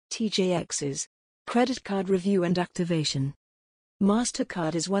T.J.Xs. Credit card review and activation.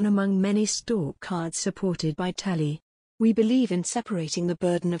 MasterCard is one among many store cards supported by Tally. We believe in separating the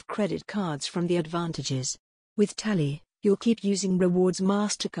burden of credit cards from the advantages. With Tally, you'll keep using Rewards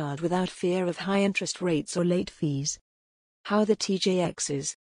MasterCard without fear of high interest rates or late fees. How the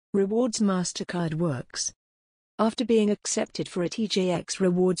T.J.Xs. Rewards MasterCard works. After being accepted for a T.J.X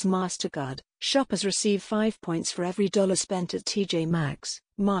Rewards MasterCard, shoppers receive 5 points for every dollar spent at T.J. Maxx,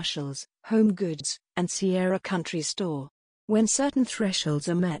 Marshalls, Home Goods, and Sierra Country Store. When certain thresholds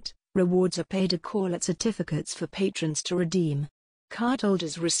are met, rewards are paid at call-out certificates for patrons to redeem.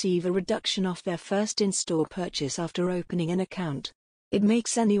 Cardholders receive a reduction off their first in-store purchase after opening an account. It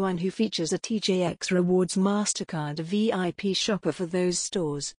makes anyone who features a T.J.X Rewards MasterCard a VIP shopper for those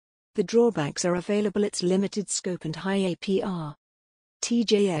stores. The drawbacks are available: its limited scope and high APR.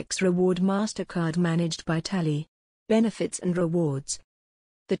 T.J.X Reward MasterCard managed by Tally. Benefits and rewards.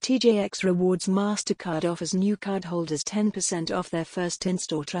 The T.J.X Rewards MasterCard offers new cardholders 10% off their first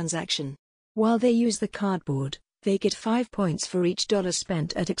in-store transaction. While they use the cardboard, they get 5 points for each dollar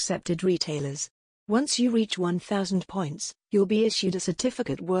spent at accepted retailers. Once you reach 1,000 points, you'll be issued a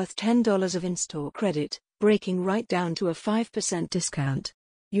certificate worth $10 of in-store credit, breaking right down to a 5% discount.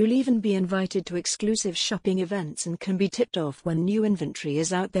 You'll even be invited to exclusive shopping events and can be tipped off when new inventory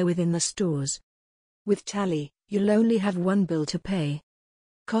is out there within the stores. With Tally, you'll only have one bill to pay.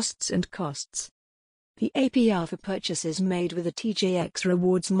 Costs and costs. The APR for purchases made with a T.J.X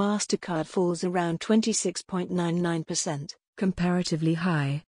Rewards MasterCard falls around 26.99%, comparatively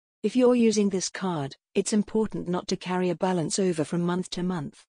high. If you're using this card, it's important not to carry a balance over from month to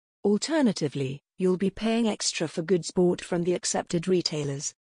month. Alternatively, you'll be paying extra for goods bought from the accepted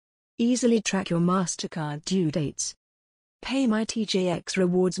retailers. Easily track your MasterCard due dates. Pay my T.J.X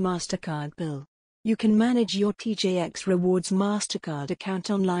Rewards MasterCard bill. You can manage your T.J.X Rewards MasterCard account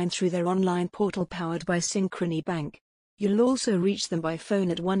online through their online portal powered by Synchrony Bank. You'll also reach them by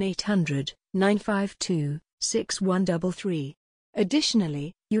phone at 1-800-952-6133.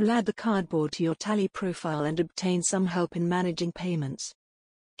 Additionally, you'll add the cardboard to your Tally profile and obtain some help in managing payments.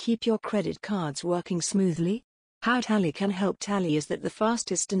 Keep your credit cards working smoothly? How Tally can help. Tally is the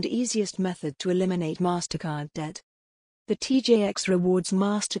fastest and easiest method to eliminate MasterCard debt. The T.J.X Rewards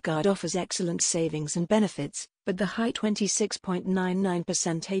MasterCard offers excellent savings and benefits, but the high 26.99%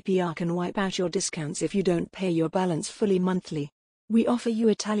 APR can wipe out your discounts if you don't pay your balance fully monthly. We offer you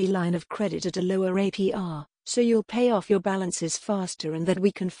a Tally line of credit at a lower APR, so you'll pay off your balances faster, and that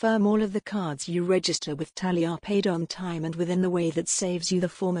we confirm all of the cards you register with Tally are paid on time and within the way that saves you the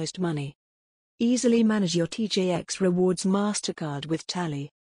foremost money. Easily manage your T.J.X Rewards MasterCard with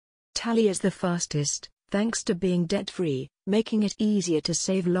Tally. Tally is the fastest, thanks to being debt-free, making it easier to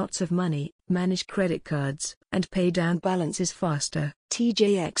save lots of money, manage credit cards, and pay down balances faster.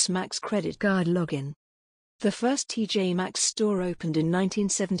 T.J.X Maxx Credit Card Login. The first T.J. Maxx store opened in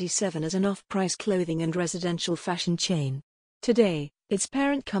 1977 as an off-price clothing and residential fashion chain. Today, its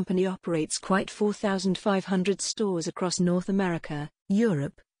parent company operates quite 4,500 stores across North America,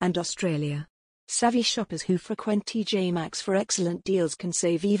 Europe, and Australia. Savvy shoppers who frequent T.J. Maxx for excellent deals can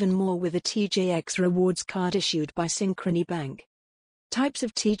save even more with a T.J.X Rewards card issued by Synchrony Bank. Types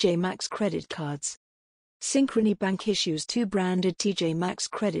of T.J. Maxx credit cards. Synchrony Bank issues two branded T.J. Maxx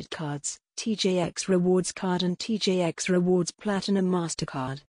credit cards, T.J.X Rewards Card and T.J.X Rewards Platinum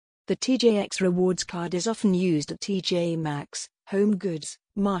MasterCard. The T.J.X Rewards card is often used at T.J. Maxx, Home Goods,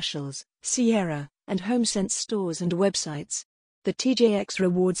 Marshalls, Sierra, and HomeSense stores and websites. The T.J.X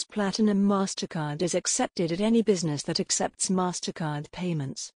Rewards Platinum MasterCard is accepted at any business that accepts MasterCard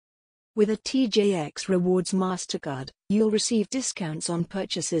payments. With a T.J.X Rewards MasterCard, you'll receive discounts on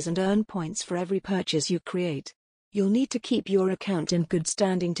purchases and earn points for every purchase you create. You'll need to keep your account in good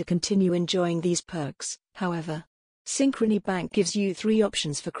standing to continue enjoying these perks, however. Synchrony Bank gives you 3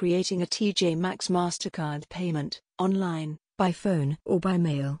 options for creating a T.J. Maxx MasterCard payment: online, by phone, or by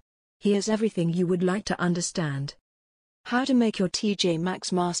mail. Here's everything you would like to understand. How to make your T.J.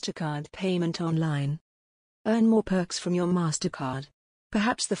 Maxx MasterCard payment online. Earn more perks from your MasterCard.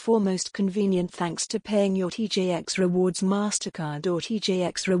 Perhaps the foremost convenient thanks to paying your T.J.X Rewards MasterCard or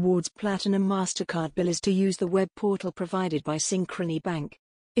T.J.X Rewards Platinum MasterCard bill is to use the web portal provided by Synchrony Bank.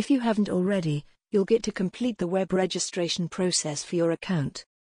 If you haven't already, you'll get to complete the web registration process for your account.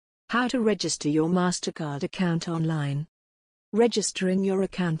 How to register your MasterCard account online. Registering your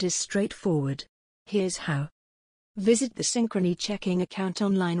account is straightforward. Here's how. Visit the Synchrony Checking Account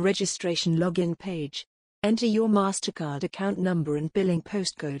online registration login page. Enter your MasterCard account number and billing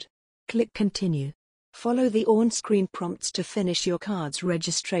postcode. Click Continue. Follow the on-screen prompts to finish your card's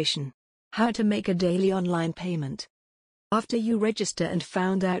registration. How to make a daily online payment. After you register and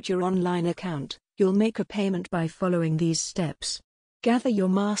found out your online account, you'll make a payment by following these steps. Gather your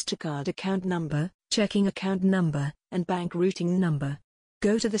MasterCard account number, checking account number, and bank routing number.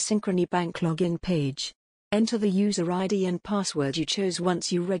 Go to the Synchrony Bank login page. Enter the user ID and password you chose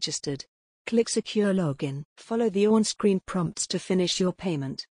once you registered. Click Secure Login. Follow the on-screen prompts to finish your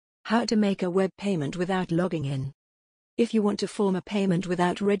payment. How to make a web payment without logging in. If you want to form a payment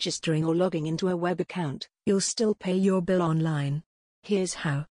without registering or logging into a web account, you'll still pay your bill online. Here's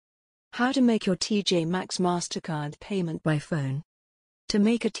how. How to make your T.J.Xs MasterCard payment by phone. To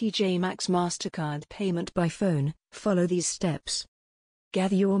make a T.J.Xs MasterCard payment by phone, follow these steps.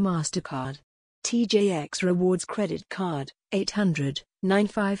 Gather your MasterCard. T.J.Xs Rewards Credit Card,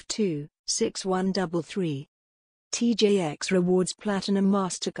 800-952-6133. T.J.Xs Rewards Platinum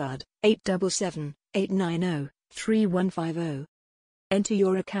MasterCard, 877-890-3150. Enter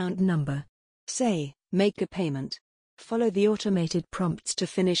your account number. Say, make a payment. Follow the automated prompts to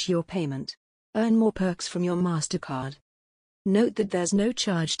finish your payment. Earn more perks from your MasterCard. Note that there's no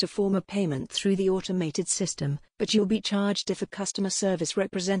charge to form a payment through the automated system, but you'll be charged if a customer service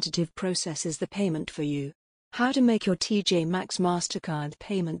representative processes the payment for you. How to make your T.J.Xs MasterCard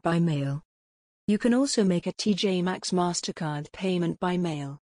payment by mail. You can also make a T.J.Xs MasterCard payment by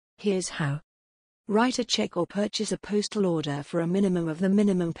mail. Here's how. Write a check or purchase a postal order for a minimum of the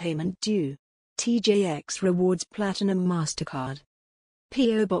minimum payment due. T.J.Xs Rewards Platinum MasterCard.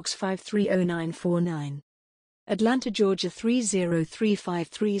 P.O. Box 530949. Atlanta, Georgia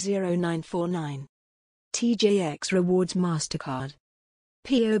 303530949. T.J.Xs Rewards MasterCard.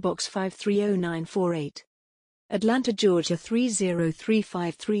 P.O. Box 530948. Atlanta, Georgia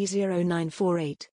 303530948.